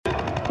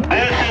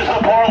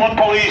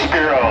Portland Police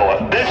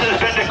Bureau. This has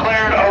been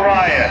declared a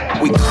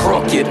riot. We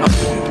crooked.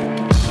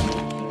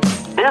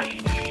 This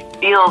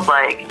feels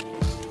like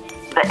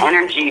the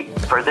energy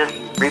for this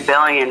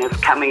rebellion is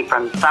coming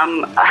from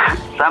some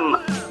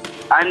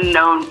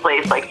unknown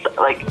place.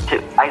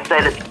 I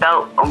said, it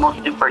felt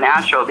almost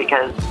supernatural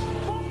because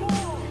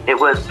it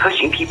was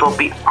pushing people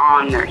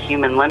beyond their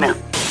human limits.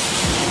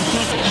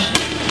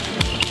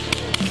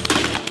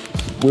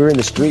 We're in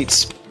the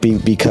streets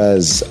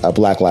because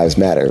Black Lives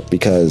Matter,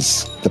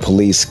 because the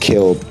police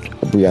killed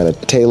Breonna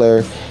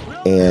Taylor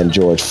and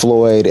George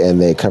Floyd,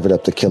 and they covered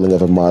up the killing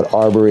of Ahmaud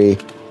Arbery.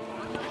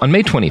 On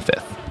May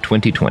 25th,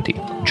 2020,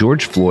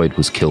 George Floyd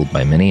was killed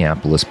by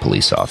Minneapolis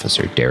police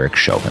officer Derek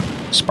Chauvin,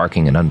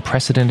 sparking an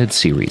unprecedented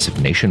series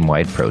of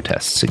nationwide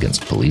protests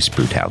against police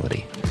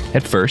brutality.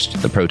 At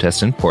first, the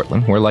protests in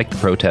Portland were like the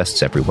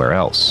protests everywhere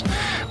else,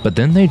 but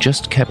then they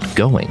just kept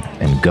going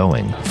and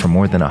going for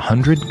more than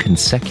 100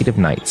 consecutive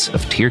nights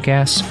of tear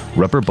gas,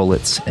 rubber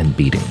bullets, and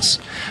beatings.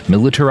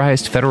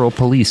 Militarized federal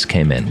police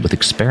came in with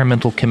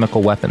experimental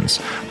chemical weapons.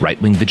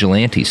 Right-wing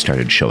vigilantes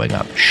started showing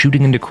up,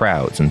 shooting into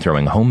crowds and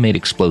throwing homemade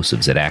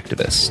explosives at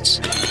activists.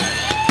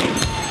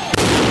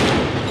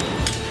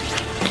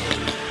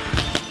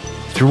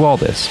 Through all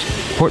this,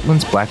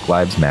 Portland's Black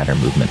Lives Matter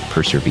movement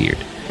persevered.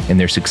 In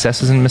their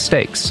successes and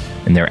mistakes,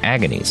 in their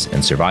agonies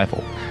and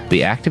survival,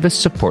 the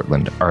activists of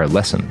Portland are a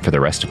lesson for the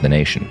rest of the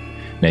nation.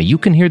 Now you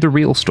can hear the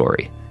real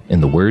story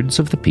in the words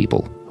of the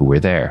people who were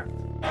there.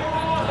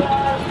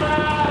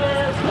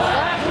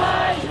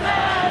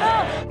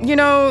 You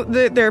know,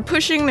 they're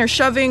pushing, they're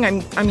shoving,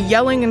 I'm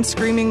yelling and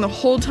screaming the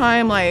whole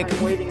time, like...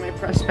 I'm waving my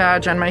press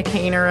badge on my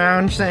cane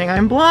around, saying,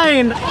 I'm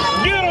blind!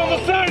 Get on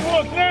the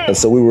sidewalk now! And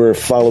so we were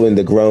following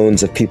the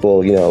groans of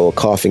people,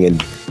 coughing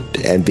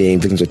and being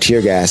victims of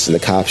tear gas, and the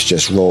cops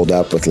just rolled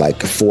up with like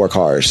 4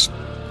 cars,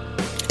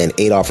 and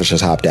 8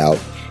 officers hopped out,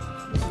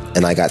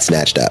 and I got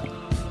snatched up.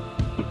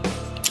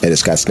 I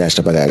just got snatched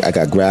up. I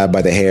got grabbed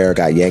by the hair,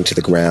 got yanked to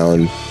the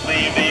ground.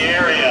 Leave the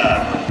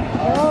area.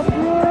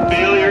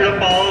 Failure to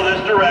follow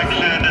this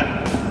direction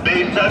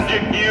may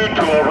subject you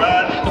to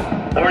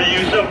arrest or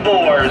use of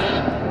force,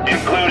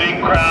 including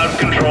crowd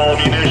control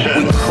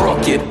munitions. We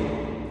crooked.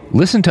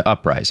 Listen to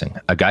Uprising,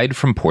 a guide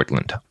from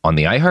Portland, on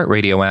the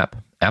iHeartRadio app,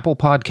 Apple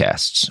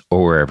Podcasts,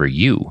 or wherever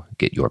you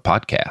get your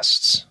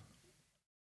podcasts.